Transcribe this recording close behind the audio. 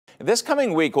This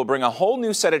coming week will bring a whole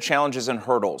new set of challenges and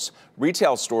hurdles.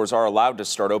 Retail stores are allowed to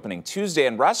start opening Tuesday,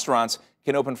 and restaurants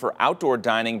can open for outdoor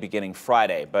dining beginning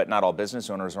Friday. But not all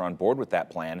business owners are on board with that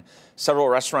plan. Several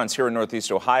restaurants here in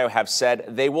Northeast Ohio have said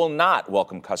they will not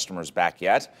welcome customers back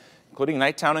yet, including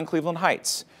Nighttown and Cleveland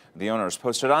Heights. The owners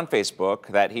posted on Facebook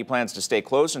that he plans to stay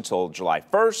closed until July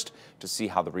 1st to see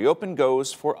how the reopen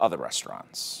goes for other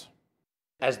restaurants.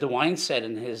 As DeWine said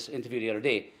in his interview the other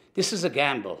day, this is a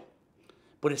gamble,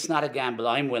 but it's not a gamble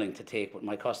I'm willing to take with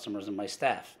my customers and my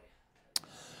staff.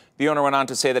 The owner went on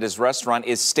to say that his restaurant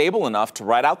is stable enough to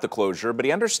ride out the closure, but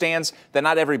he understands that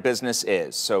not every business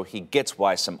is, so he gets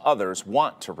why some others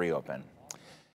want to reopen.